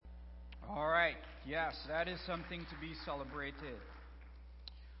Yes, that is something to be celebrated.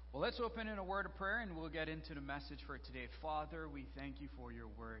 Well, let's open in a word of prayer and we'll get into the message for today. Father, we thank you for your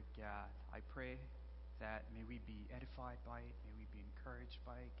word, God. I pray that may we be edified by it, may we be encouraged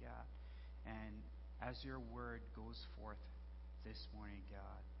by it, God. And as your word goes forth this morning,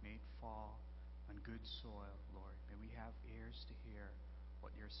 God, may it fall on good soil, Lord. May we have ears to hear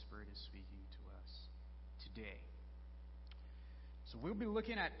what your Spirit is speaking to us today. So we'll be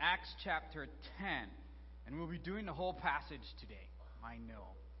looking at Acts chapter 10, and we'll be doing the whole passage today. I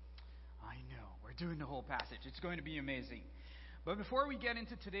know. We're doing the whole passage. It's going to be amazing. But before we get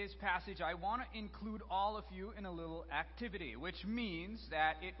into today's passage, I want to include all of you in a little activity, which means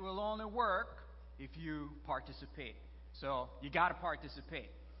that it will only work if you participate. So you got to participate.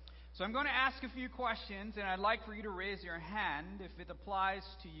 So I'm going to ask a few questions, and I'd like for you to raise your hand if it applies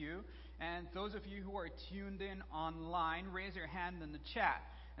to you. And those of you who are tuned in online, raise your hand in the chat.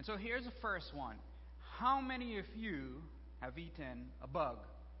 And so here's the first one. How many of you have eaten a bug?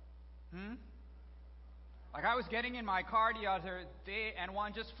 Like I was getting in my car the other day and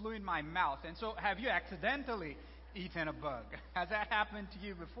one just flew in my mouth. And so have you accidentally eaten a bug? Has that happened to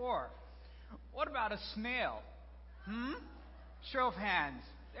you before? What about a snail? Show of hands.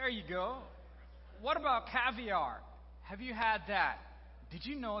 There you go. What about caviar? Have you had that? Did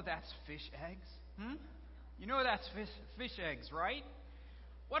you know that's fish eggs? You know that's fish eggs, right?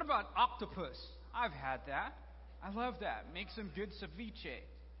 What about octopus? I've had that. I love that. Makes some good ceviche.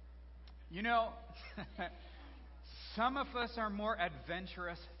 You know, some of us are more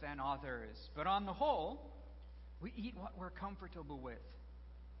adventurous than others. But on the whole, we eat what we're comfortable with.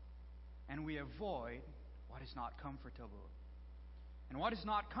 And we avoid what is not comfortable. And what is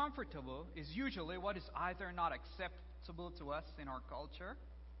not comfortable is usually what is either not acceptable to us in our culture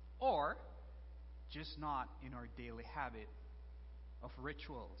or just not in our daily habit of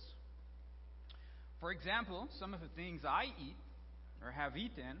rituals. For example, some of the things I eat or have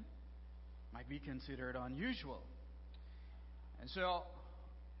eaten might be considered unusual. And so,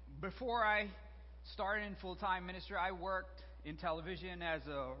 before I started in full-time ministry, I worked in television as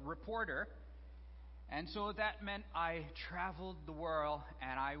a reporter. And so that meant I traveled the world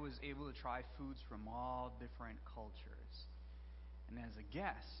and I was able to try foods from all different cultures. And as a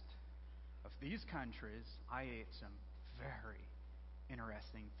guest of these countries, I ate some very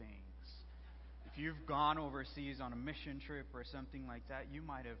interesting things. If you've gone overseas on a mission trip or something like that, you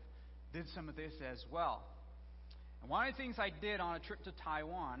might have did some of this as well. And one of the things I did on a trip to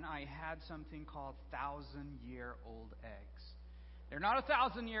Taiwan, I had something called 1,000-year-old eggs. They're not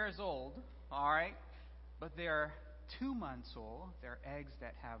 1,000 years old, all right? But they're 2 months old. They're eggs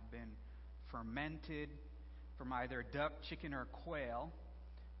that have been fermented from either duck, chicken, or quail.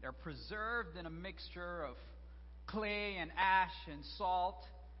 They're preserved in a mixture of clay and ash and salt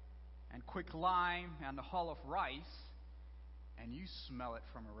and quick lime and the hull of rice. And you smell it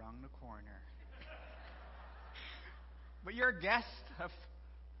from around the corner. But you're a guest of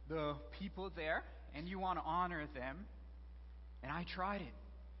the people there, and you want to honor them. And I tried it.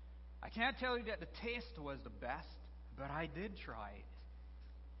 I can't tell you that the taste was the best, but I did try it.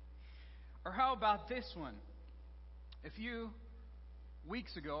 Or how about this one? A few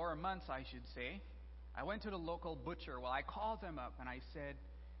weeks ago, or months I should say, I went to the local butcher. Well, I called them up and I said,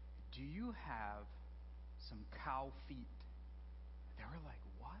 "Do you have some cow feet?" They were like,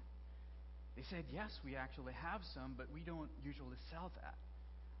 "What?" They said, "Yes, we actually have some, but we don't usually sell that."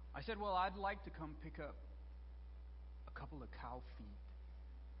 I said, "Well, I'd like to come pick up a couple of cow feet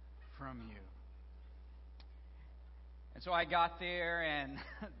from you." And so I got there and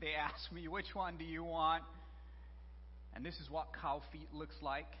they asked me, "Which one do you want?" And this is what cow feet looks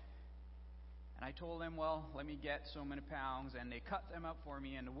like. And I told them, "Well, let me get so many pounds." And they cut them up for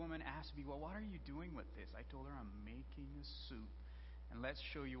me. And the woman asked me, "Well, what are you doing with this?" I told her, "I'm making a soup. And let's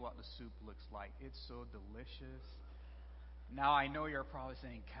show you what the soup looks like. It's so delicious." Now I know you're probably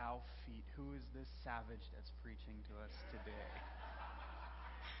saying, "Cow feet, who is this savage that's preaching to us today?"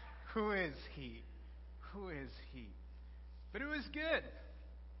 Who is he? Who is he? But it was good.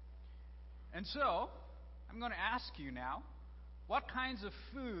 And so, I'm going to ask you now, what kinds of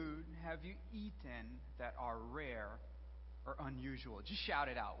food have you eaten that are rare or unusual? Just shout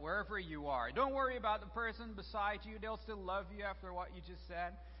it out, wherever you are. Don't worry about the person beside you. They'll still love you after what you just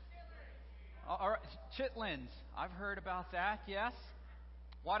said. All right. Chitlins. I've heard about that, yes.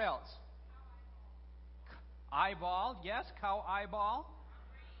 What else? Eyeball, yes. Cow eyeball.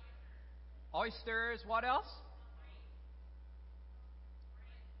 Oysters. What else?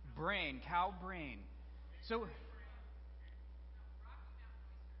 Brain. Cow brain. So,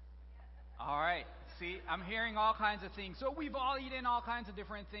 all right. See, I'm hearing all kinds of things. So we've all eaten all kinds of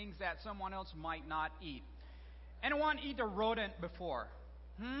different things that someone else might not eat. Anyone eat a rodent before?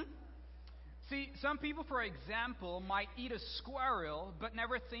 See, some people, for example, might eat a squirrel but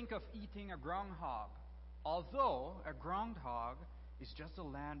never think of eating a groundhog. Although a groundhog is just a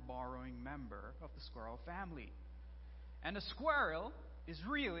land-borrowing member of the squirrel family. And a squirrel is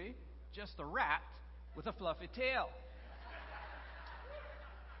really just a rat with a fluffy tail.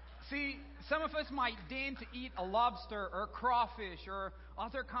 See, some of us might deign to eat a lobster or crawfish or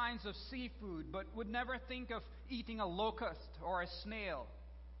other kinds of seafood, but would never think of eating a locust or a snail.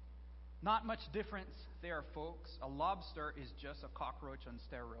 Not much difference there, folks. A lobster is just a cockroach on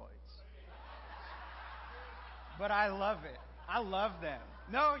steroids. But I love it. I love them.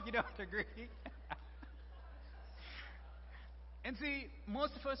 No, you don't agree? And see,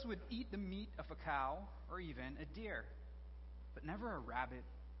 most of us would eat the meat of a cow or even a deer, but never a rabbit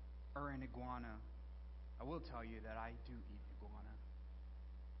or an iguana. I will tell you that I do eat iguana.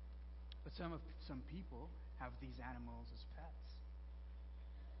 But some people have these animals as pets.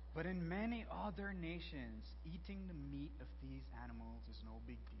 But in many other nations, eating the meat of these animals is no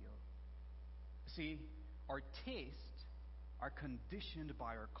big deal. See, our tastes are conditioned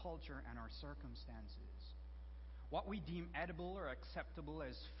by our culture and our circumstances. What we deem edible or acceptable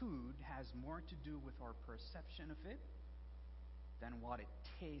as food has more to do with our perception of it than what it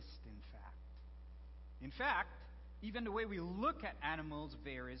tastes, in fact. In fact, even the way we look at animals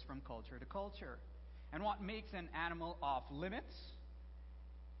varies from culture to culture. And what makes an animal off limits,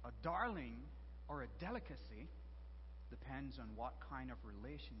 a darling, or a delicacy depends on what kind of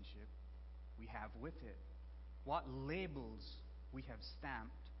relationship we have with it, what labels we have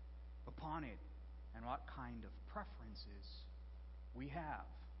stamped upon it, and what kind of preferences we have.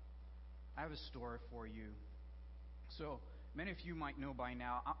 I have a story for you. So, many of you might know by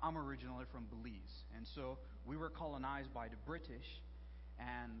now, I'm originally from Belize. And so, we were colonized by the British.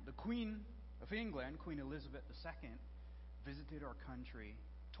 And the Queen of England, Queen Elizabeth II, visited our country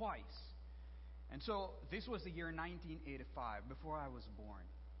twice. And so, this was the year 1985, before I was born.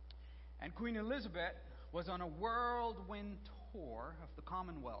 And Queen Elizabeth was on a whirlwind tour of the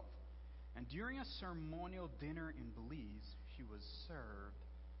Commonwealth. And during a ceremonial dinner in Belize, she was served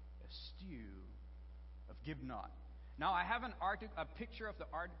a stew of gibnut. Now, I have a picture of the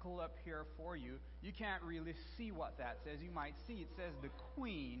article up here for you. You can't really see what that says. You might see it says the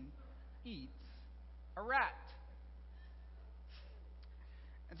Queen eats a rat.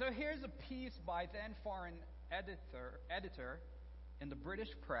 And so here's a piece by then foreign editor in the British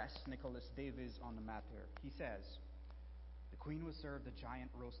press, Nicholas Davies, on the matter. He says, the Queen was served a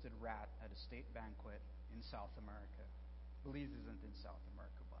giant roasted rat at a state banquet in South America. Belize isn't in South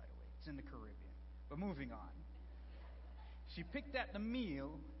America, by the way. It's in the Caribbean. But moving on. She picked at the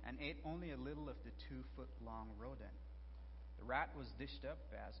meal and ate only a little of the 2-foot-long rodent. The rat was dished up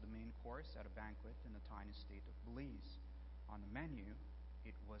as the main course at a banquet in the tiny state of Belize. On the menu,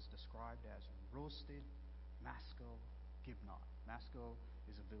 it was described as roasted Masco gibnut. Masco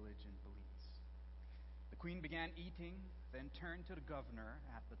is a village in Belize. The Queen began eating, then turned to the governor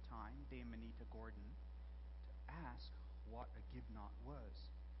at the time, Dame Anita Gordon, to ask what a gibnut was.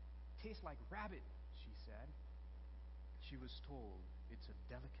 Tastes like rabbit, she said. She was told it's a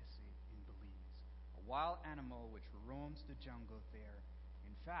delicacy in Belize, a wild animal which roams the jungle there.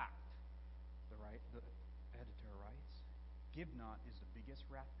 In fact, the editor writes, gibnut is the biggest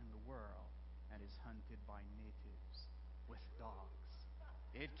rat in the world and is hunted by natives with dogs.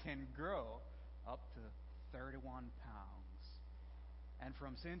 It can grow up to 31 pounds. And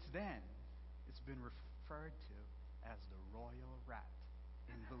since then, it's been referred to as the royal rat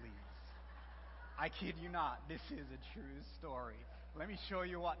in Belize. I kid you not, this is a true story. Let me show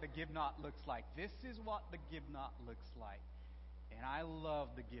you what the gibnut looks like. This is what the gibnut looks like. And I love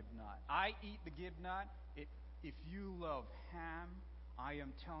the gibnut. I eat the gibnut. If you love ham, I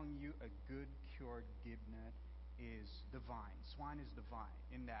am telling you a good cured gibnut is divine. Swine is divine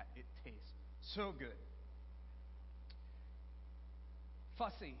in that it tastes so good.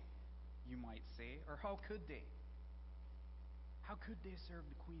 Fussy, you might say, or how could they? How could they serve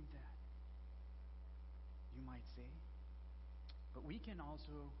the Queen that? You might say. But we can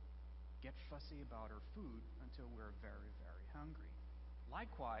also get fussy about our food until we're very, very hungry.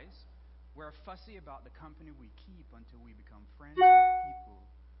 Likewise, we're fussy about the company we keep until we become friends with people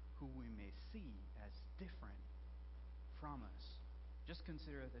who we may see as different from us. Just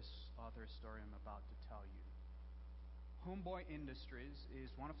consider this other story I'm about to tell you. Homeboy Industries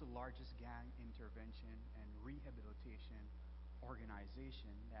is one of the largest gang intervention and rehabilitation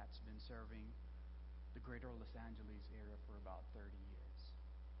organization that's been serving the greater Los Angeles area for about 30 years.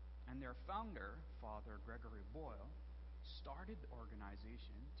 And their founder, Father Gregory Boyle, started the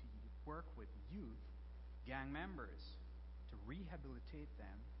organization to work with youth gang members to rehabilitate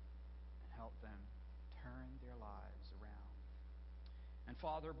them and help them turn their lives around. And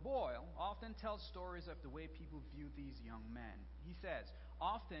Father Boyle often tells stories of the way people view these young men. He says,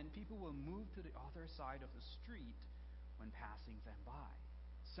 often people will move to the other side of the street when passing them by.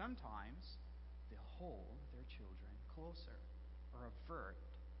 Sometimes they'll hold their children closer or avert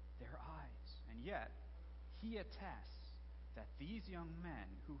their eyes. And yet, he attests that these young men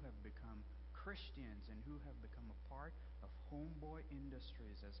who have become Christians and who have become a part of Homeboy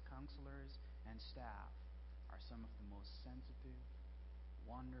Industries as counselors and staff are some of the most sensitive,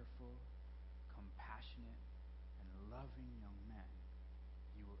 wonderful, compassionate, and loving young men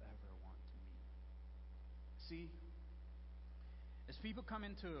you will ever want to meet. See, as people come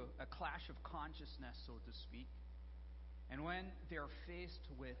into a clash of consciousness, so to speak, and when they're faced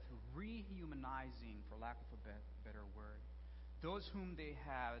with rehumanizing, for lack of a better word, those whom they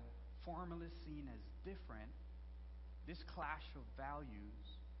had formerly seen as different, this clash of values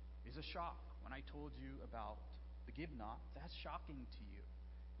is a shock. When I told you about the gibna, that's shocking to you.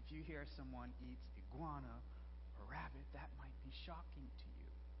 If you hear someone eats iguana or rabbit, that might be shocking to you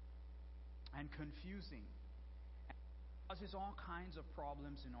and confusing. And it causes all kinds of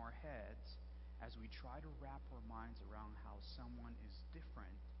problems in our heads as we try to wrap our minds around how someone is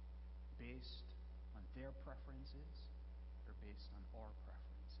different based on their preferences or based on our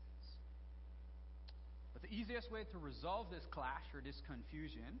preferences. But the easiest way to resolve this clash or this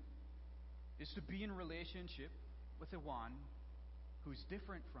confusion is to be in relationship with the one who's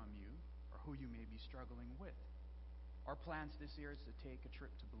different from you or who you may be struggling with. Our plans this year is to take a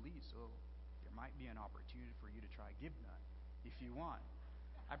trip to Belize, so there might be an opportunity for you to try gibna if you want.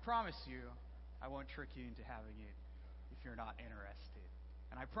 I promise you, I won't trick you into having it if you're not interested.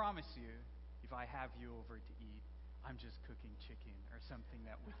 And I promise you, if I have you over to eat, I'm just cooking chicken or something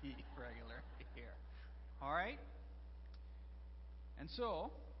that we eat regularly here. All right? And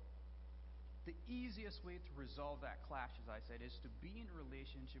so, the easiest way to resolve that clash, as I said, is to be in a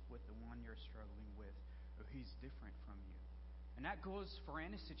relationship with the one you're struggling with, or he's different from you. And that goes for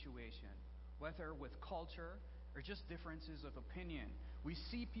any situation, whether with culture or just differences of opinion. We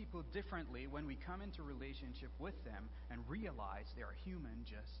see people differently when we come into relationship with them and realize they are human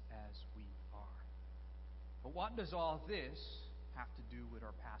just as we are. But what does all this have to do with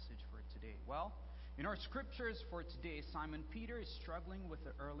our passage for today? Well, in our scriptures for today, Simon Peter is struggling with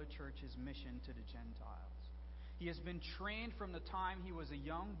the early church's mission to the Gentiles. He has been trained from the time he was a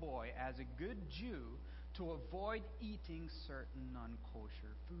young boy as a good Jew to avoid eating certain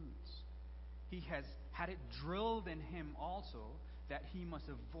non-kosher foods. He has had it drilled in him also that he must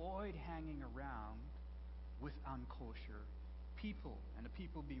avoid hanging around with unkosher people. And the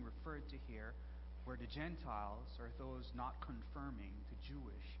people being referred to here were the Gentiles, or those not conforming to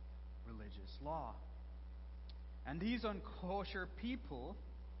Jewish religious law. And these unkosher people,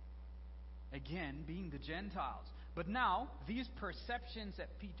 again, being the Gentiles. But now, these perceptions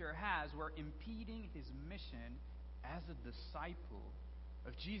that Peter has were impeding his mission as a disciple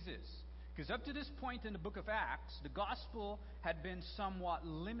of Jesus. Because up to this point in the book of Acts, the gospel had been somewhat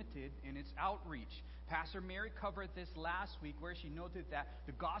limited in its outreach. Pastor Mary covered this last week, where she noted that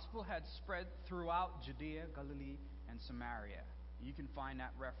the gospel had spread throughout Judea, Galilee, and Samaria. You can find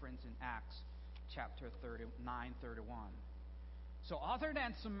that reference in Acts chapter 39:31. So other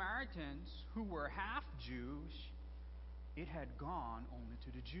than Samaritans who were half Jewish, it had gone only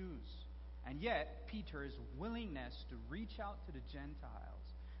to the Jews. And yet, Peter's willingness to reach out to the Gentiles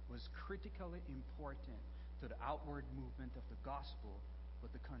was critically important to the outward movement of the gospel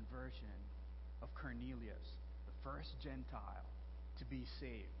with the conversion of Cornelius, the first Gentile to be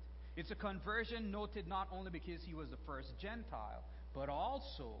saved. It's a conversion noted not only because he was the first Gentile, but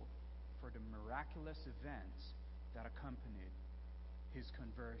also for the miraculous events that accompanied his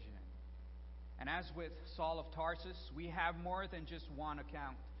conversion. And as with Saul of Tarsus, we have more than just one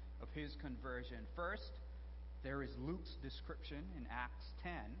account of his conversion. First, there is Luke's description in Acts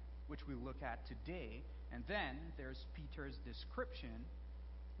 10, which we look at today. And then there's Peter's description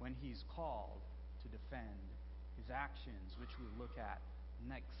when he's called to defend his actions, which we look at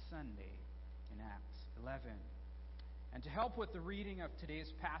next Sunday in Acts 11. And to help with the reading of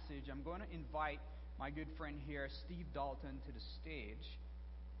today's passage, I'm going to invite my good friend here, Steve Dalton, to the stage.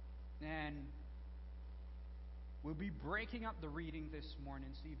 And we'll be breaking up the reading this morning.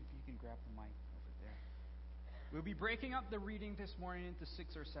 Steve, if you can grab the mic over there. We'll be breaking up the reading this morning into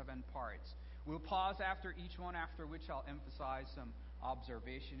 6 or 7 parts. We'll pause after each one, after which I'll emphasize some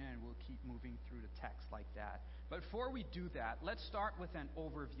observation, and we'll keep moving through the text like that. But before we do that, let's start with an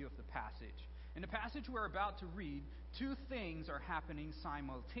overview of the passage. In the passage we're about to read, 2 things are happening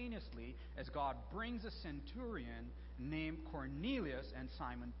simultaneously as God brings a centurion named Cornelius and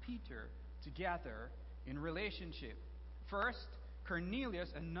Simon Peter together in relationship. First, Cornelius,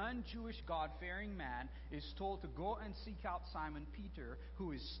 a non-Jewish God-fearing man, is told to go and seek out Simon Peter,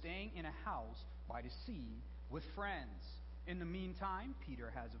 who is staying in a house by the sea with friends. In the meantime,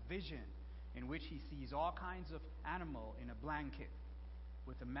 Peter has a vision in which he sees all kinds of animal in a blanket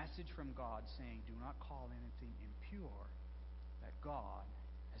with a message from God saying, do not call anything impure that God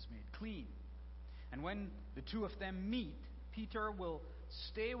has made clean. And when the 2 of them meet, Peter will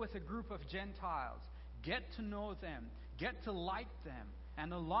stay with a group of Gentiles, get to know them, get to like them,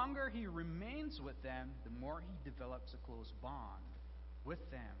 and the longer he remains with them, the more he develops a close bond with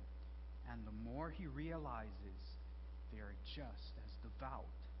them, and the more he realizes they are just as devout,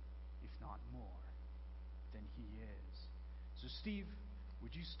 if not more, than he is. So Steve,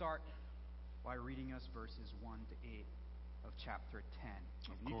 would you start by reading us verses 1 to 8 of chapter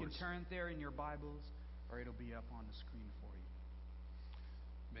 10? Of You course. can turn there in your Bibles, or it'll be up on the screen for you.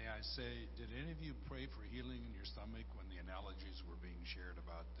 May I say, did any of you pray for healing in your stomach when the analogies were being shared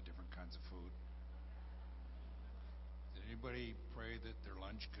about the different kinds of food? Did anybody pray that their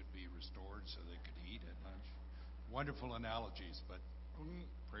lunch could be restored so they could eat at lunch? Wonderful analogies, but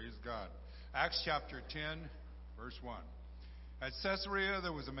praise God. Acts chapter 10, verse 1. At Caesarea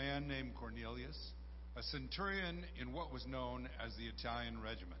there was a man named Cornelius, a centurion in what was known as the Italian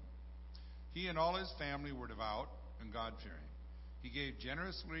regiment. He and all his family were devout and God-fearing. He gave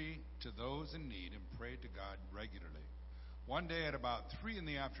generously to those in need and prayed to God regularly. One day at about 3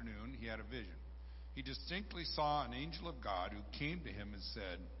 p.m, he had a vision. He distinctly saw an angel of God who came to him and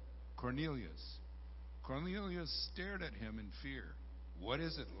said, Cornelius. Cornelius stared at him in fear. What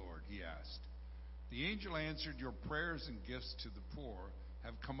is it, Lord? He asked. The angel answered, your prayers and gifts to the poor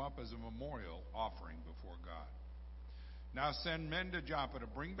have come up as a memorial offering before God. Now send men to Joppa to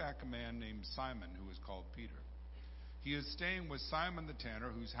bring back a man named Simon, who is called Peter. He is staying with Simon the tanner,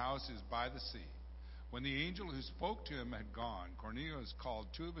 whose house is by the sea. When the angel who spoke to him had gone, Cornelius called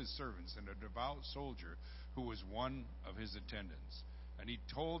 2 of his servants and a devout soldier who was one of his attendants. And he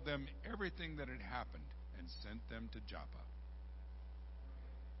told them everything that had happened and sent them to Joppa.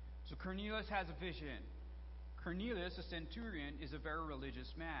 So Cornelius has a vision. Cornelius, a centurion, is a very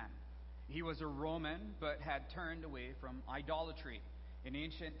religious man. He was a Roman, but had turned away from idolatry. In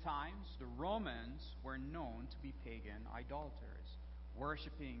ancient times, the Romans were known to be pagan idolaters,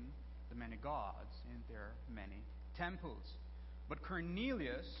 worshipping the many gods in their many temples. But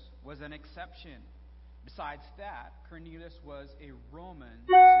Cornelius was an exception. Besides that, Cornelius was a Roman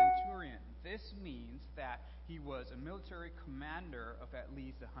centurion. This means that he was a military commander of at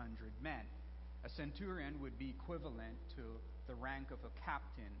least 100 men. A centurion would be equivalent to the rank of a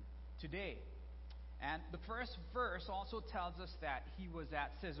captain today. And the first verse also tells us that he was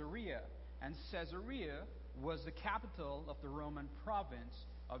at Caesarea. And Caesarea was the capital of the Roman province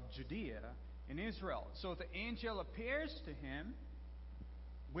of Judea in Israel. So the angel appears to him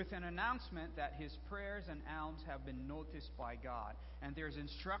with an announcement that his prayers and alms have been noticed by God. And there's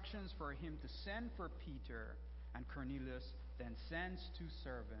instructions for him to send for Peter, and Cornelius then sends 2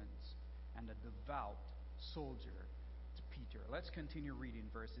 servants and a devout soldier to Peter. Let's continue reading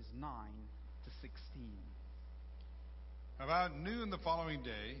verses 9 to 16. About noon the following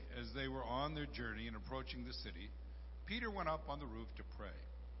day, as they were on their journey and approaching the city, Peter went up on the roof to pray.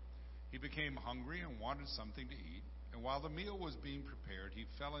 He became hungry and wanted something to eat, and while the meal was being prepared, he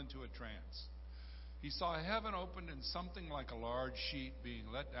fell into a trance. He saw heaven opened and something like a large sheet being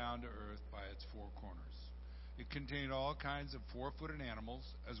let down to earth by its 4 corners. It contained all kinds of 4-footed animals,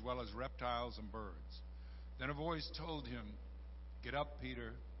 as well as reptiles and birds. Then a voice told him, Get up,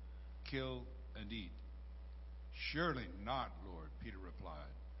 Peter, kill and eat. Surely not, Lord, Peter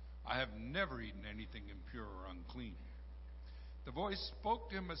replied. I have never eaten anything impure or unclean. The voice spoke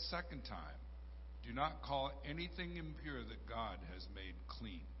to him a second time. Do not call anything impure that God has made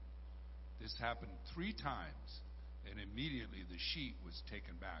clean. This happened 3 times, and immediately the sheet was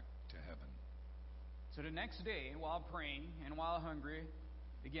taken back to heaven. So the next day, while praying and while hungry,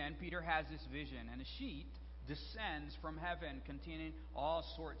 again, Peter has this vision, and a sheet descends from heaven containing all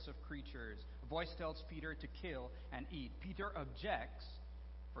sorts of creatures. A voice tells Peter to kill and eat. Peter objects,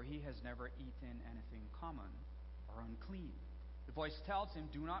 for he has never eaten anything common or unclean. The voice tells him,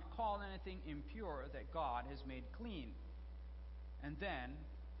 do not call anything impure that God has made clean. And then,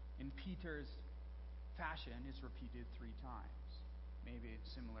 in Peter's passion is repeated 3 times. Maybe it's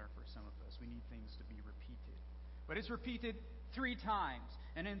similar for some of us. We need things to be repeated. But it's repeated 3 times.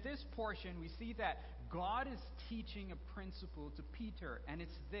 And in this portion, we see that God is teaching a principle to Peter, and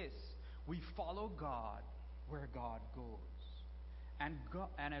it's this: we follow God where God goes.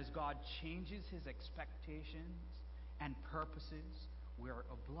 And as God changes his expectations and purposes, we are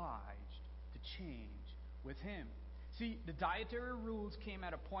obliged to change with him. See, the dietary rules came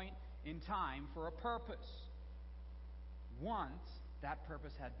at a point in time for a purpose. Once that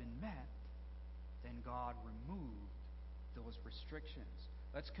purpose had been met, then God removed those restrictions.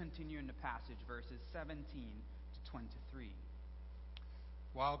 Let's continue in the passage, verses 17 to 23.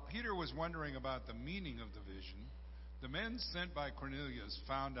 While Peter was wondering about the meaning of the vision, the men sent by Cornelius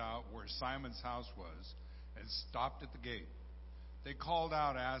found out where Simon's house was and stopped at the gate. They called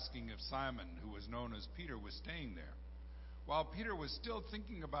out asking if Simon, who was known as Peter, was staying there. While Peter was still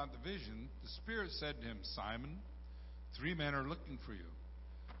thinking about the vision, the Spirit said to him, "Simon, 3 men are looking for you.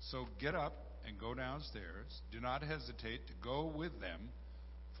 So get up and go downstairs. Do not hesitate to go with them,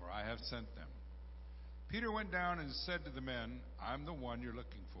 for I have sent them." Peter went down and said to the men, "I'm the one you're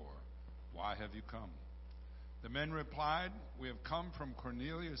looking for. Why have you come?" The men replied, "We have come from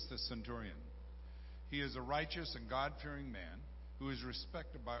Cornelius the centurion. He is a righteous and God-fearing man who is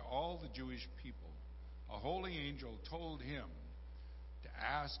respected by all the Jewish people. A holy angel told him to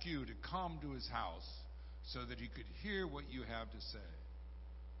ask you to come to his house so that he could hear what you have to say."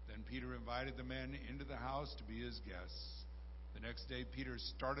 Then Peter invited the men into the house to be his guests. The next day Peter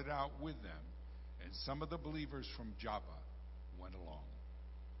started out with them, and some of the believers from Joppa went along.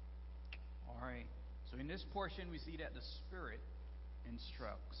 All right. So in this portion, we see that the Spirit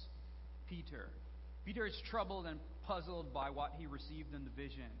instructs Peter. Peter is troubled and puzzled by what he received in the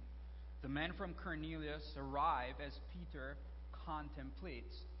vision. The men from Cornelius arrive as Peter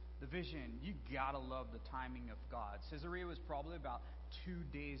contemplates the vision. You gotta love the timing of God. Caesarea was probably about 2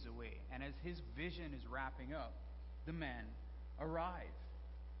 days away, and as his vision is wrapping up, the men arrive.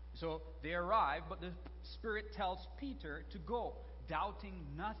 So they arrive, but the Spirit tells Peter to go,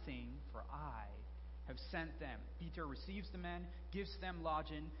 doubting nothing, for I have sent them. Peter receives the men, gives them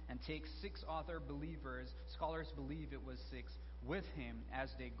lodging, and takes 6 other believers, scholars believe it was 6, with him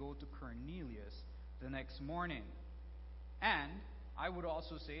as they go to Cornelius the next morning. And I would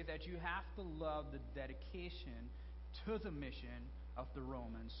also say that you have to love the dedication to the mission of the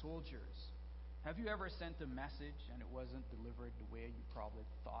Roman soldiers. Have you ever sent a message and it wasn't delivered the way you probably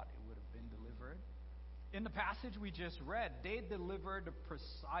thought it would have been delivered? In the passage we just read, they delivered the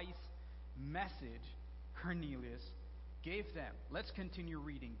precise message Cornelius gave them. Let's continue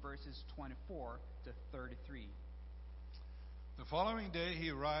reading verses 24 to 33. The following day he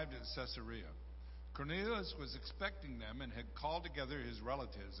arrived at Caesarea. Cornelius was expecting them and had called together his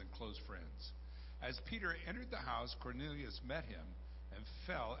relatives and close friends. As Peter entered the house, Cornelius met him and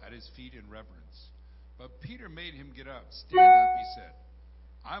fell at his feet in reverence. But Peter made him get up. "Stand up," he said.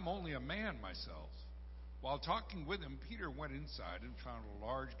 "I'm only a man myself." While talking with him, Peter went inside and found a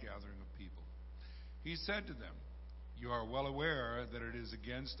large gathering of people. He said to them, "You are well aware that it is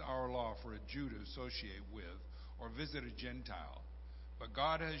against our law for a Jew to associate with or visit a Gentile. But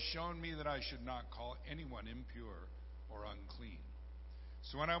God has shown me that I should not call anyone impure or unclean.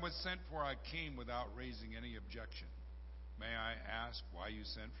 So when I was sent for, I came without raising any objection. May I ask why you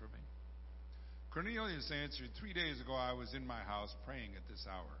sent for me?" Cornelius answered, 3 days ago I was in my house praying at this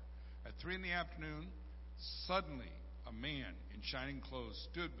hour. At 3 p.m, suddenly a man in shining clothes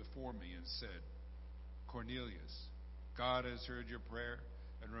stood before me and said, 'Cornelius, God has heard your prayer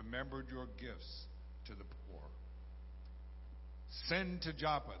and remembered your gifts to the poor. Send to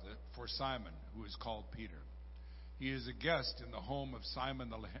Joppa for Simon, who is called Peter. He is a guest in the home of Simon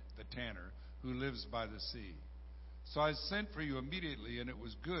the tanner, who lives by the sea.' So I sent for you immediately, and it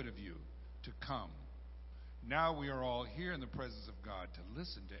was good of you to come. Now we are all here in the presence of God to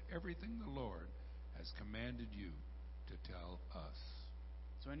listen to everything the Lord has commanded you to tell us."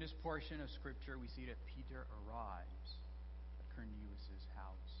 So in this portion of Scripture, we see that Peter arrives at Cornelius'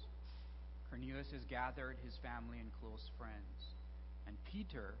 house. Cornelius has gathered his family and close friends, and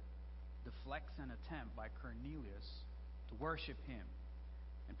Peter deflects an attempt by Cornelius to worship him.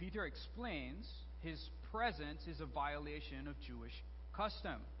 And Peter explains his presence is a violation of Jewish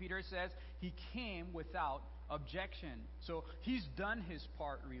custom. Peter says he came without objection. So he's done his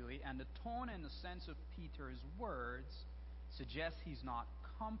part, really, and the tone and the sense of Peter's words suggests he's not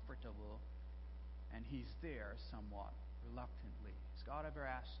comfortable, and he's there somewhat reluctantly. Has God ever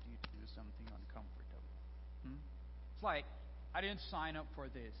asked you to do something uncomfortable? It's like, I didn't sign up for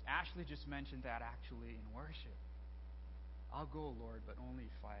this. Ashley just mentioned that actually in worship. I'll go, Lord, but only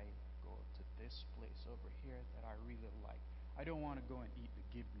if I go to this place over here that I really like. I don't want to go and eat the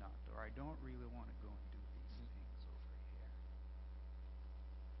gibnut, or I don't really want to go and do these things over here.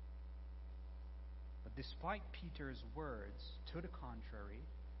 But despite Peter's words to the contrary,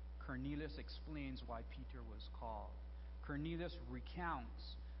 Cornelius explains why Peter was called. Cornelius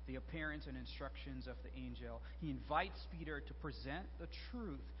recounts the appearance and instructions of the angel. He invites Peter to present the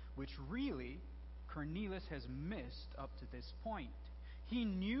truth, which really Cornelius has missed up to this point. He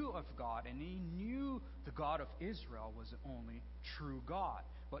knew of God, and he knew the God of Israel was the only true God,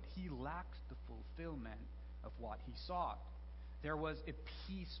 but he lacked the fulfillment of what he sought. There was a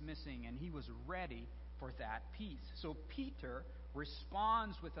piece missing, and he was ready for that piece. So Peter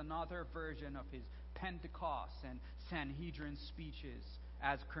responds with another version of his Pentecost and Sanhedrin speeches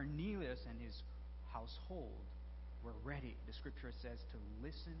as Cornelius and his household were ready, the scripture says, to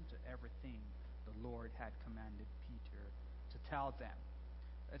listen to everything the Lord had commanded Peter to tell them.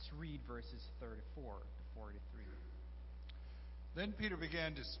 Let's read verses 34 to 43. Then Peter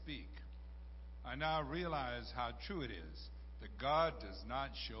began to speak. I now realize how true it is that God does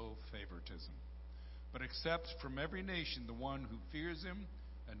not show favoritism, but accepts from every nation the one who fears him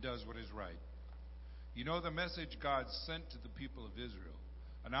and does what is right. You know the message God sent to the people of Israel,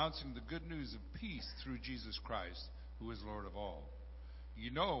 announcing the good news of peace through Jesus Christ, who is Lord of all.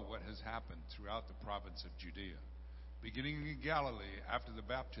 You know what has happened throughout the province of Judea, beginning in Galilee after the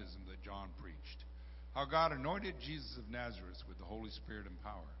baptism that John preached, how God anointed Jesus of Nazareth with the Holy Spirit and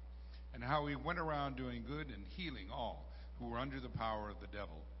power, and how he went around doing good and healing all who were under the power of the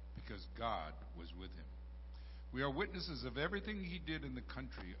devil, because God was with him. We are witnesses of everything he did in the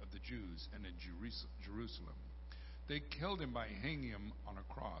country of the Jews and in Jerusalem. They killed him by hanging him on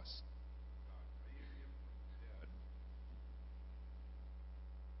a cross.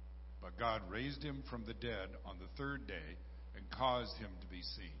 But God raised him from the dead on the third day and caused him to be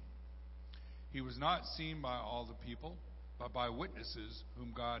seen. He was not seen by all the people, but by witnesses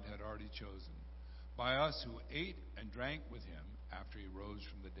whom God had already chosen, by us who ate and drank with him after he rose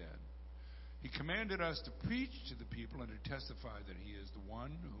from the dead. He commanded us to preach to the people and to testify that he is the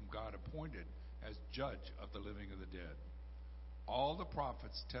one whom God appointed as judge of the living and the dead. All the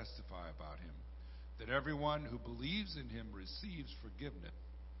prophets testify about him, that everyone who believes in him receives forgiveness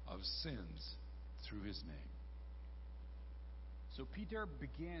of sins through his name. So Peter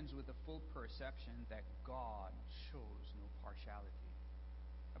begins with a full perception that God shows no partiality.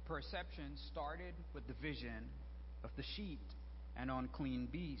 A perception started with the vision of the sheep and unclean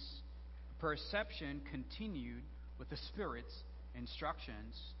beasts. A perception continued with the Spirit's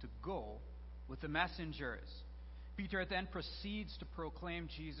instructions to go with the messengers. Peter then proceeds to proclaim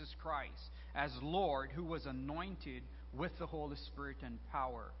Jesus Christ as Lord, who was anointed with the Holy Spirit and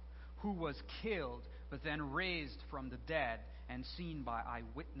power, who was killed but then raised from the dead and seen by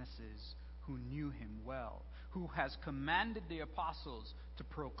eyewitnesses who knew him well, who has commanded the apostles to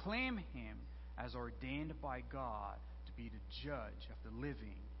proclaim him as ordained by God to be the judge of the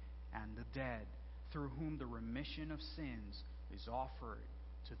living and the dead, through whom the remission of sins is offered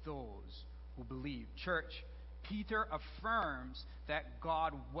to those who believe. Church, Peter affirms that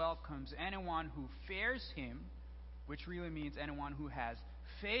God welcomes anyone who fears him, which really means anyone who has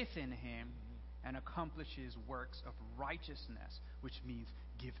faith in him and accomplishes works of righteousness, which means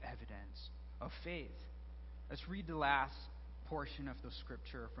give evidence of faith. Let's read the last portion of the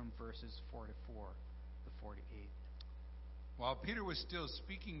scripture from verses 44 to 48. While Peter was still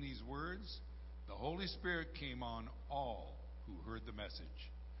speaking these words, the Holy Spirit came on all who heard the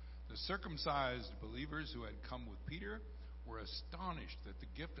message. The circumcised believers who had come with Peter were astonished that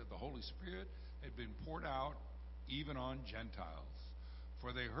the gift of the Holy Spirit had been poured out even on Gentiles,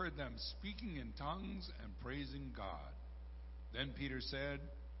 for they heard them speaking in tongues and praising God. Then Peter said,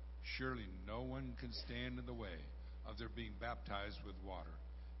 "Surely no one can stand in the way of their being baptized with water.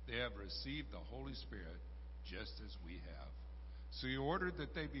 They have received the Holy Spirit just as we have." So he ordered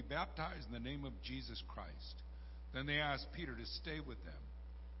that they be baptized in the name of Jesus Christ. Then they asked Peter to stay with them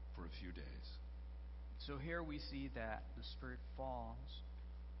for a few days. So here we see that the Spirit falls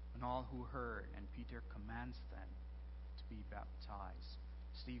on all who heard, and Peter commands them to be baptized.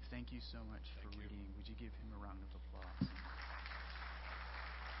 Steve, thank you so much for reading. Would you give him a round of applause?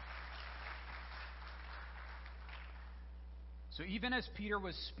 So even as Peter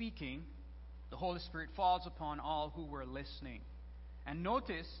was speaking, the Holy Spirit falls upon all who were listening. And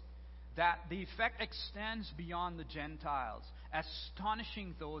notice that the effect extends beyond the Gentiles,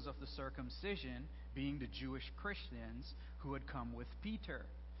 astonishing those of the circumcision, being the Jewish Christians who had come with Peter.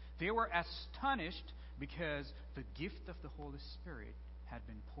 They were astonished because the gift of the Holy Spirit had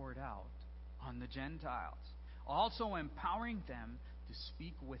been poured out on the Gentiles, also empowering them to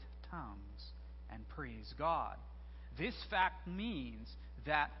speak with tongues and praise God. This fact means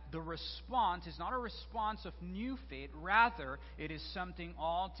that the response is not a response of new faith. Rather, it is something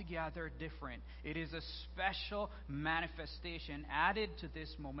altogether different. It is a special manifestation added to this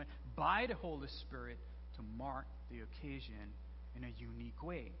moment by the Holy Spirit to mark the occasion in a unique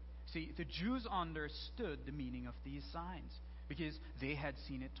way. See, the Jews understood the meaning of these signs because they had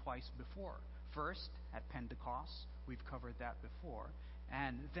seen it twice before. First, at Pentecost, we've covered that before,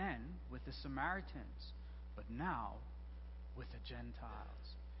 and then with the Samaritans, but now with the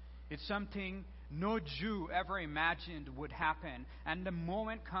Gentiles. It's something no Jew ever imagined would happen, and the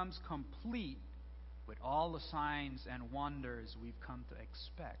moment comes complete with all the signs and wonders we've come to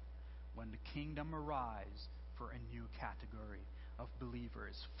expect when the kingdom arrives for a new category of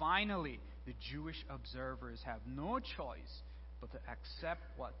believers. Finally, the Jewish observers have no choice but to accept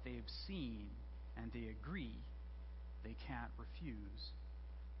what they've seen, and they agree they can't refuse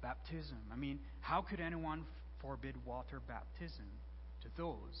baptism. I mean, how could anyone forbid water baptism to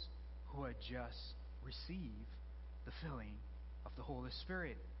those who had just received the filling of the Holy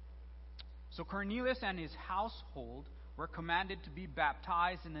Spirit? So Cornelius and his household were commanded to be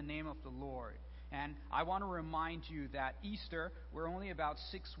baptized in the name of the Lord. And I want to remind you that Easter, we're only about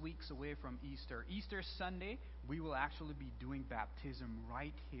 6 weeks away from Easter. Easter Sunday, we will actually be doing baptism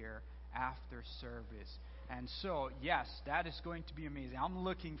right here after service. And so, yes, that is going to be amazing. I'm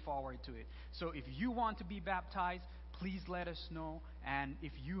looking forward to it. So if you want to be baptized, please let us know. And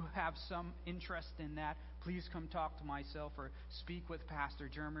if you have some interest in that, please come talk to myself or speak with Pastor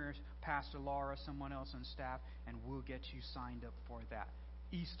Jeremy or Pastor Laura, someone else on staff, and we'll get you signed up for that.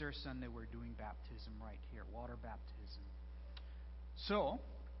 Easter Sunday, we're doing baptism right here, water baptism. So,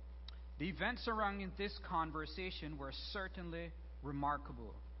 the events surrounding this conversation were certainly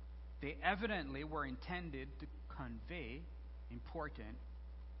remarkable. They evidently were intended to convey important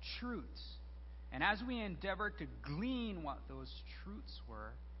truths. And as we endeavor to glean what those truths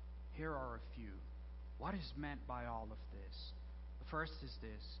were, here are a few. What is meant by all of this? The first is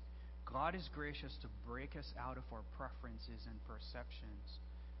this: God is gracious to break us out of our preferences and perceptions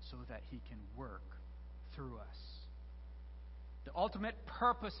so that He can work through us. The ultimate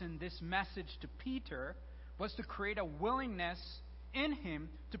purpose in this message to Peter was to create a willingness in him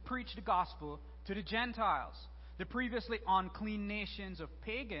to preach the gospel to the Gentiles. The previously unclean nations of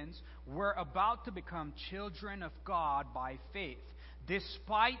pagans were about to become children of God by faith.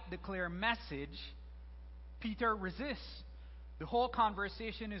 Despite the clear message, Peter resists. The whole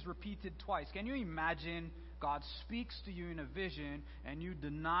conversation is repeated twice. Can you imagine God speaks to you in a vision and you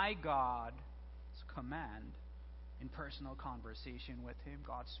deny God's command in personal conversation with Him?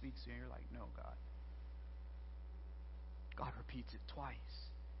 God speaks to you and you're like, no, God. God repeats it twice.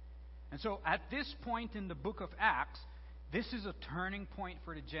 And so at this point in the book of Acts, this is a turning point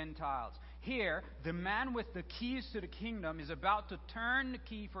for the Gentiles. Here, the man with the keys to the kingdom is about to turn the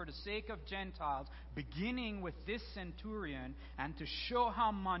key for the sake of Gentiles, beginning with this centurion. And to show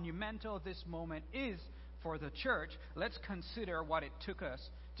how monumental this moment is for the church, let's consider what it took us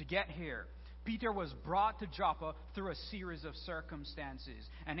to get here. Peter was brought to Joppa through a series of circumstances.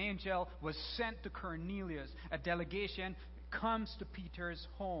 An angel was sent to Cornelius. A delegation comes to Peter's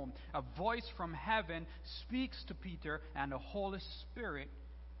home. A voice from heaven speaks to Peter, and the Holy Spirit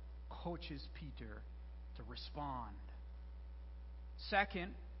coaches Peter to respond.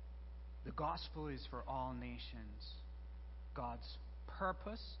 Second, the gospel is for all nations. God's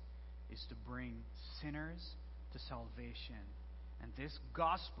purpose is to bring sinners to salvation. And this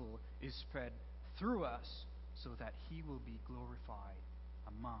gospel is spread through us so that He will be glorified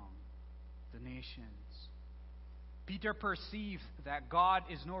among the nations. Peter perceived that God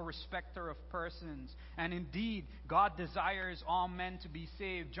is no respecter of persons, and indeed God desires all men to be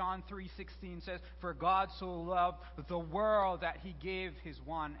saved. John 3:16 says, "For God so loved the world that He gave His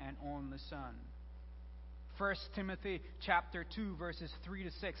one and only Son." 1 Timothy chapter 2 verses 3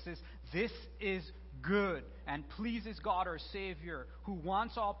 to 6 says, "This is good and pleases God our Savior, who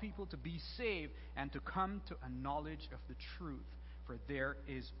wants all people to be saved and to come to a knowledge of the truth. For there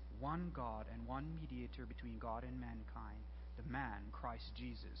is one God and one mediator between God and mankind, the man, Christ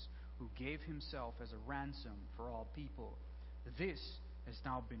Jesus, who gave Himself as a ransom for all people. This has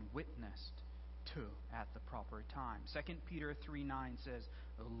now been witnessed to at the proper time." 2 Peter 3:9 says,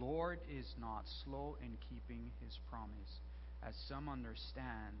 "The Lord is not slow in keeping His promise, as some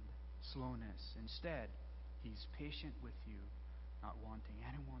understand slowness. Instead, He's patient with you, not wanting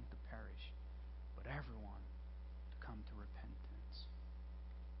anyone to perish, but everyone to come to repentance.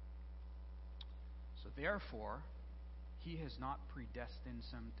 So therefore, He has not predestined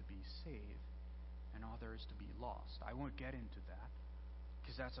some to be saved and others to be lost." I won't get into that,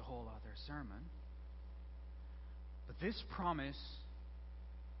 because that's a whole other sermon. But this promise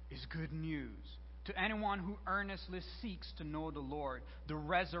is good news to anyone who earnestly seeks to know the Lord. The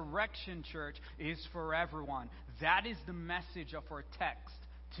resurrection, church, is for everyone. That is the message of our text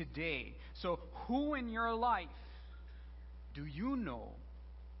today. So who in your life do you know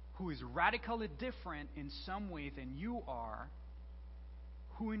who is radically different in some way than you are?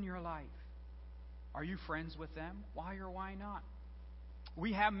 Who in your life? Are you friends with them? Why or why not?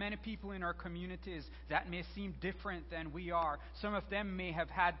 We have many people in our communities that may seem different than we are. Some of them may have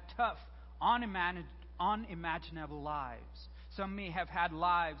had tough, unimaginable lives. Some may have had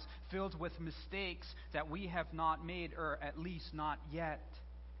lives filled with mistakes that we have not made, or at least not yet.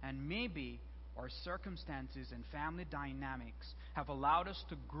 And maybe our circumstances and family dynamics have allowed us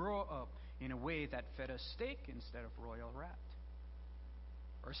to grow up in a way that fed us steak instead of royal rat,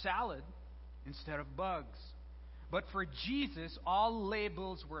 or salad instead of bugs. But for Jesus, all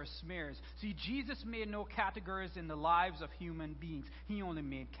labels were smears. See, Jesus made no categories in the lives of human beings. He only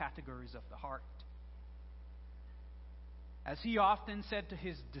made categories of the heart. As he often said to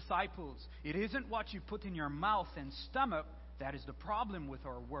his disciples, it isn't what you put in your mouth and stomach that is the problem with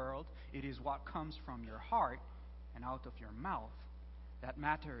our world. It is what comes from your heart and out of your mouth that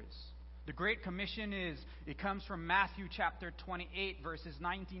matters. The Great Commission it comes from Matthew chapter 28, verses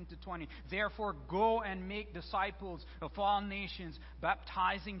 19 to 20. Therefore, go and make disciples of all nations,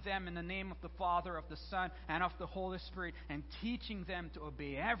 baptizing them in the name of the Father, of the Son, and of the Holy Spirit, and teaching them to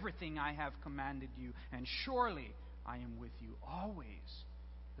obey everything I have commanded you. And surely I am with you always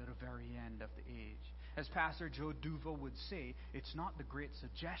to the very end of the age. As Pastor Joe Duval would say, it's not the Great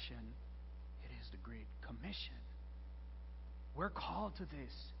Suggestion, it is the Great Commission. We're called to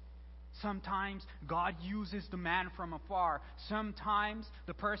this. Sometimes God uses the man from afar. Sometimes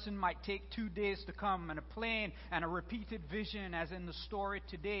the person might take 2 days to come, and a plane and a repeated vision as in the story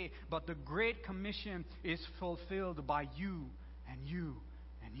today. But the Great Commission is fulfilled by you and you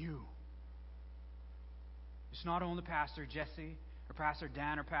and you. It's not only Pastor Jesse or Pastor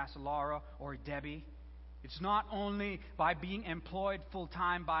Dan or Pastor Laura or Debbie. It's not only by being employed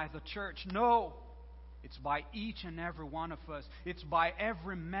full-time by the church. No. It's by each and every one of us. It's by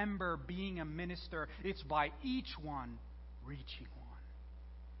every member being a minister. It's by each one reaching one.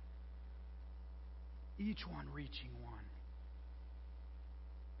 Each one reaching one.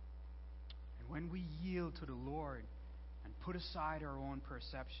 And when we yield to the Lord and put aside our own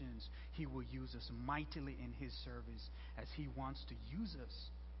perceptions, He will use us mightily in His service, as He wants to use us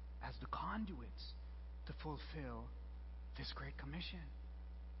as the conduits to fulfill this Great Commission.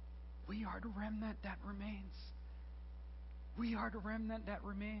 We are the remnant that remains. We are the remnant that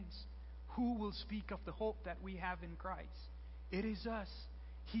remains. Who will speak of the hope that we have in Christ? It is us.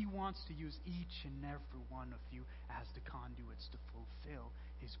 He wants to use each and every one of you as the conduits to fulfill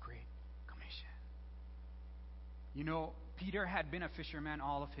His Great Commission. You know, Peter had been a fisherman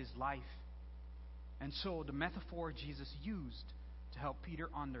all of his life. And so the metaphor Jesus used to help Peter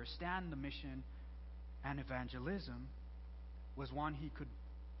understand the mission and evangelism was one he could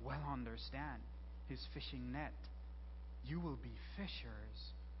well understand. His fishing net. You will be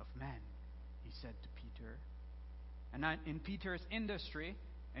fishers of men, he said to Peter. And in Peter's industry,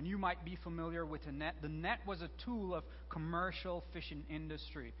 and you might be familiar with the net was a tool of commercial fishing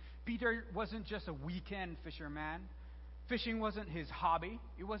industry. Peter wasn't just a weekend fisherman. Fishing wasn't his hobby,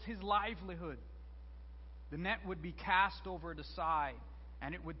 it was his livelihood. The net would be cast over the side,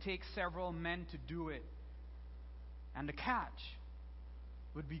 and it would take several men to do it. And the catch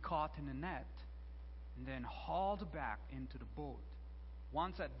would be caught in the net and then hauled back into the boat.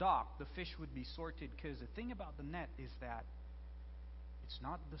 Once at dock, the fish would be sorted, because the thing about the net is that it's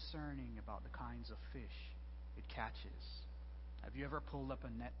not discerning about the kinds of fish it catches. Have you ever pulled up a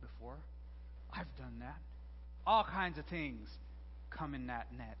net before? I've done that. All kinds of things come in that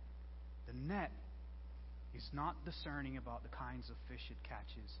net. The net is not discerning about the kinds of fish it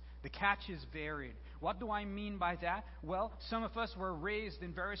catches. The catch is varied. What do I mean by that? Well, some of us were raised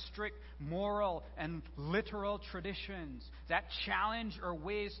in very strict moral and literal traditions that challenge our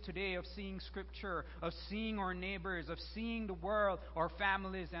ways today of seeing Scripture, of seeing our neighbors, of seeing the world, our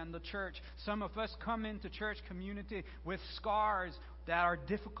families, and the church. Some of us come into church community with scars that are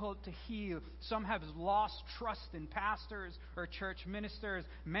difficult to heal. Some have lost trust in pastors or church ministers.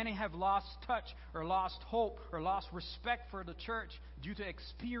 Many have lost touch or lost hope or lost respect for the church due to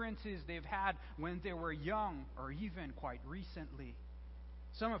experiences they've had when they were young or even quite recently.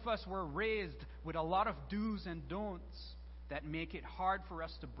 Some of us were raised with a lot of do's and don'ts that make it hard for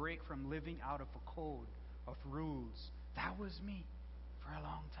us to break from living out of a code of rules. That was me for a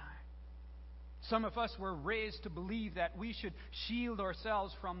long time. Some of us were raised to believe that we should shield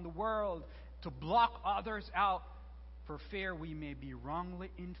ourselves from the world, to block others out, for fear we may be wrongly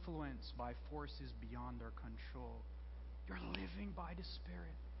influenced by forces beyond our control. You're living by the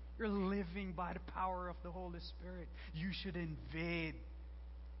Spirit. You're living by the power of the Holy Spirit. You should invade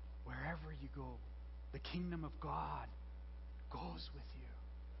wherever you go. The kingdom of God goes with you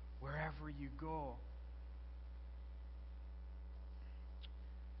wherever you go.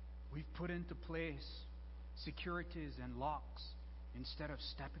 We've put into place securities and locks instead of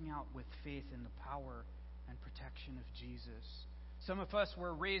stepping out with faith in the power and protection of Jesus. Some of us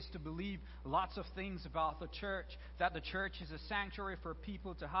were raised to believe lots of things about the church, that the church is a sanctuary for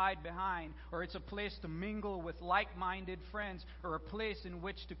people to hide behind, or it's a place to mingle with like-minded friends, or a place in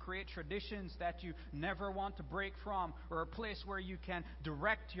which to create traditions that you never want to break from, or a place where you can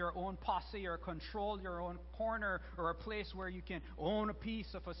direct your own posse or control your own corner, or a place where you can own a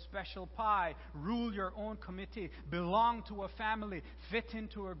piece of a special pie, rule your own committee, belong to a family, fit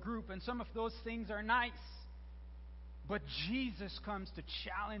into a group. And some of those things are nice. But Jesus comes to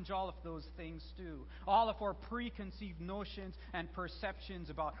challenge all of those things too. All of our preconceived notions and perceptions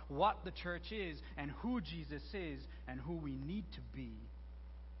about what the church is and who Jesus is and who we need to be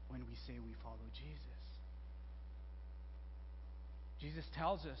when we say we follow Jesus. Jesus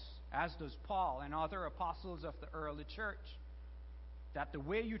tells us, as does Paul and other apostles of the early church, that the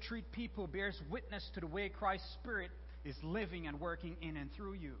way you treat people bears witness to the way Christ's Spirit is living and working in and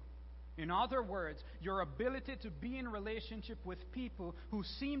through you. In other words, your ability to be in relationship with people who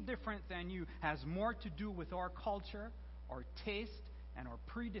seem different than you has more to do with our culture, our taste, and our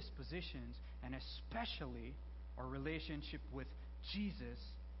predispositions, and especially our relationship with Jesus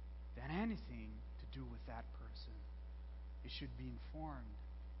than anything to do with that person. It should be informed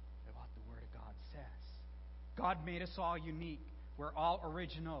by what the Word of God says. God made us all unique. We're all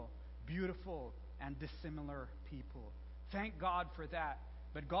original, beautiful, and dissimilar people. Thank God for that.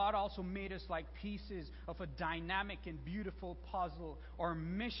 But God also made us like pieces of a dynamic and beautiful puzzle. Our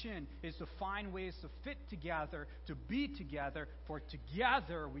mission is to find ways to fit together, to be together, for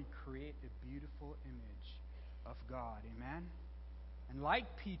together we create a beautiful image of God. Amen? And like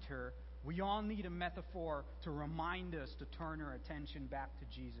Peter, we all need a metaphor to remind us to turn our attention back to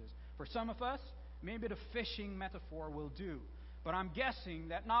Jesus. For some of us, maybe the fishing metaphor will do. But I'm guessing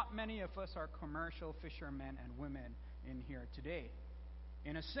that not many of us are commercial fishermen and women in here today.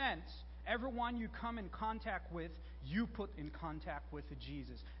 In a sense, everyone you come in contact with, you put in contact with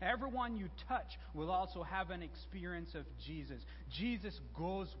Jesus. Everyone you touch will also have an experience of Jesus. Jesus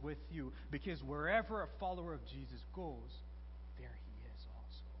goes with you, because wherever a follower of Jesus goes, there he is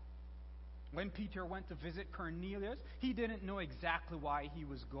also. When Peter went to visit Cornelius, he didn't know exactly why he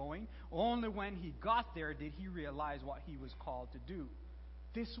was going. Only when he got there did he realize what he was called to do.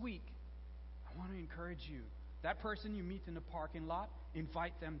 This week, I want to encourage you. That person you meet in the parking lot,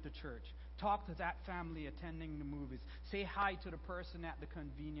 invite them to church. Talk to that family attending the movies. Say hi to the person at the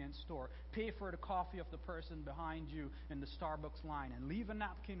convenience store. Pay for the coffee of the person behind you in the Starbucks line. And leave a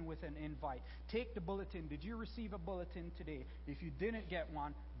napkin with an invite. Take the bulletin. Did you receive a bulletin today? If you didn't get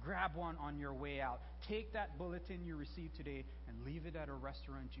one, grab one on your way out. Take that bulletin you received today and leave it at a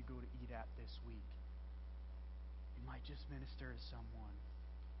restaurant you go to eat at this week. It might just minister to someone.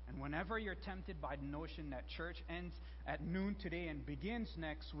 And whenever you're tempted by the notion that church ends at noon today and begins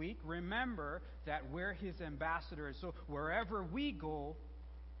next week, remember that we're his ambassadors. So wherever we go,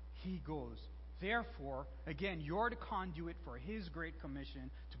 he goes. Therefore, again, you're the conduit for his great commission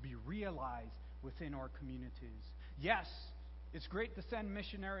to be realized within our communities. Yes, it's great to send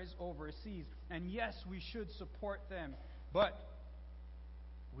missionaries overseas. And yes, we should support them. But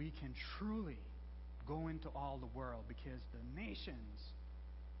we can truly go into all the world, because the nations,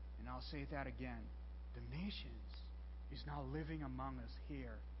 and I'll say that again, the nations is now living among us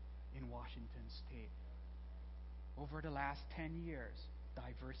here in Washington State. Over the last 10 years,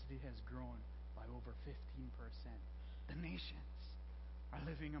 diversity has grown by over 15%. The nations are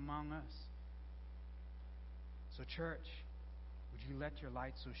living among us. So church, would you let your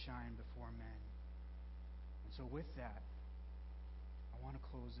light so shine before men? And so with that, I want to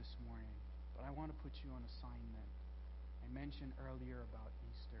close this morning, but I want to put you on assignment. I mentioned earlier about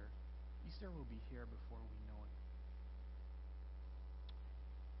Easter. Easter will be here before we know it.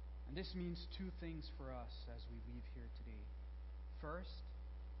 And this means two things for us as we leave here today. First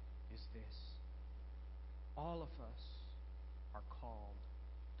is this: all of us are called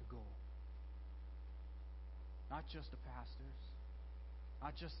to go. Not just the pastors,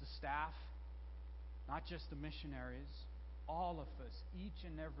 not just the staff, not just the missionaries. All of us, each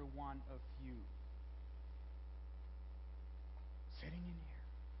and every one of you, sitting in here,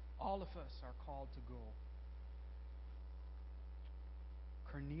 All of us are called to go.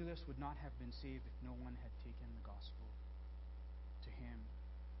 Cornelius would not have been saved if no one had taken the gospel to him.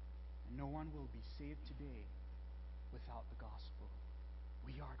 And no one will be saved today without the gospel.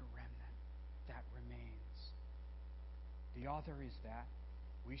 We are the remnant that remains. The author is that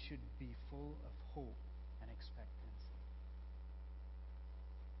we should be full of hope and expectancy.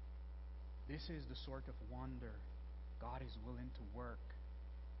 This is the sort of wonder God is willing to work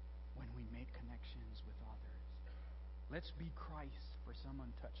when we make connections with others. Let's be Christ for some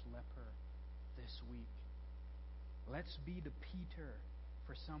untouched leper this week. Let's be the Peter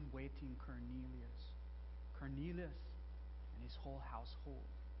for some waiting Cornelius. Cornelius and his whole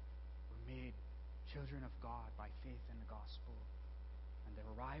household were made children of God by faith in the gospel. And the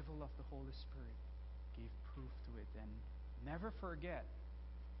arrival of the Holy Spirit gave proof to it. And never forget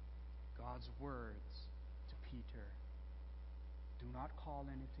God's words to Peter. Do not call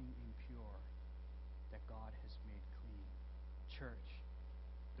anything impure that God has made clean. Church,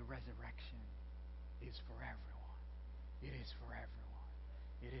 the resurrection is for everyone. It is for everyone.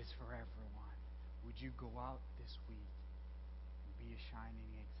 It is for everyone. Would you go out this week and be a shining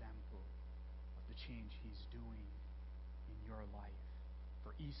example of the change He's doing in your life?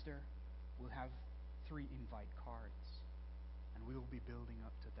 For Easter, we'll have 3 invite cards, and we'll be building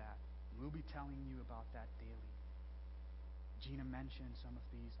up to that. We'll be telling you about that daily. Gina mentioned some of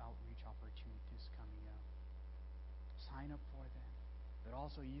these outreach opportunities coming up. Sign up for them. But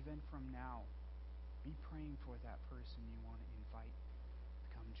also, even from now, be praying for that person you want to invite to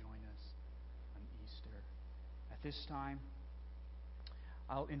come join us on Easter. At this time,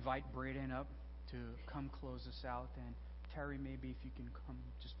 I'll invite Braden up to come close us out. And Terry, maybe if you can come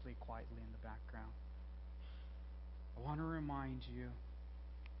just play quietly in the background. I want to remind you,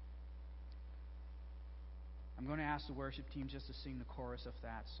 I'm going to ask the worship team just to sing the chorus of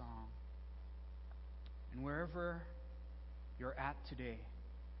that song. And wherever you're at today,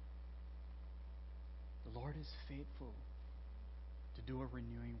 the Lord is faithful to do a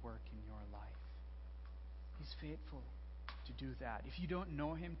renewing work in your life. He's faithful to do that. If you don't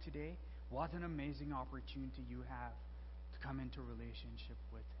know Him today, what an amazing opportunity you have to come into relationship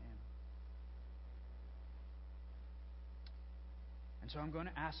with Him. And so I'm going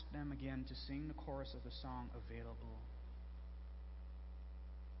to ask them again to sing the chorus of the song, Available.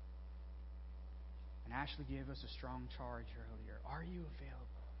 And Ashley gave us a strong charge earlier. Are you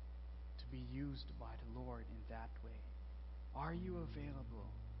available to be used by the Lord in that way? Are you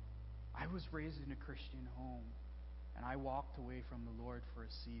available? I was raised in a Christian home, and I walked away from the Lord for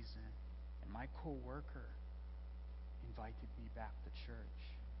a season, and my co-worker invited me back to church.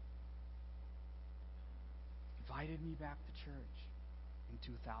 Invited me back to church in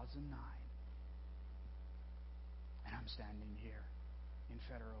 2009. And I'm standing here in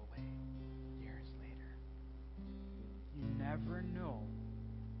Federal Way years later. You never know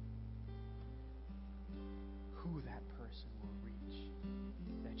who that person will reach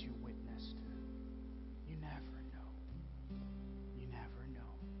that you witness to. You never know. You never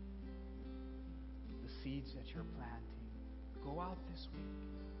know. The seeds that you're planting, go out this week.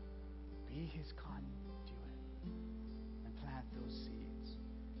 Be His conduit and plant those seeds.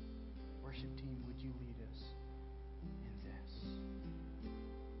 Worship team, would you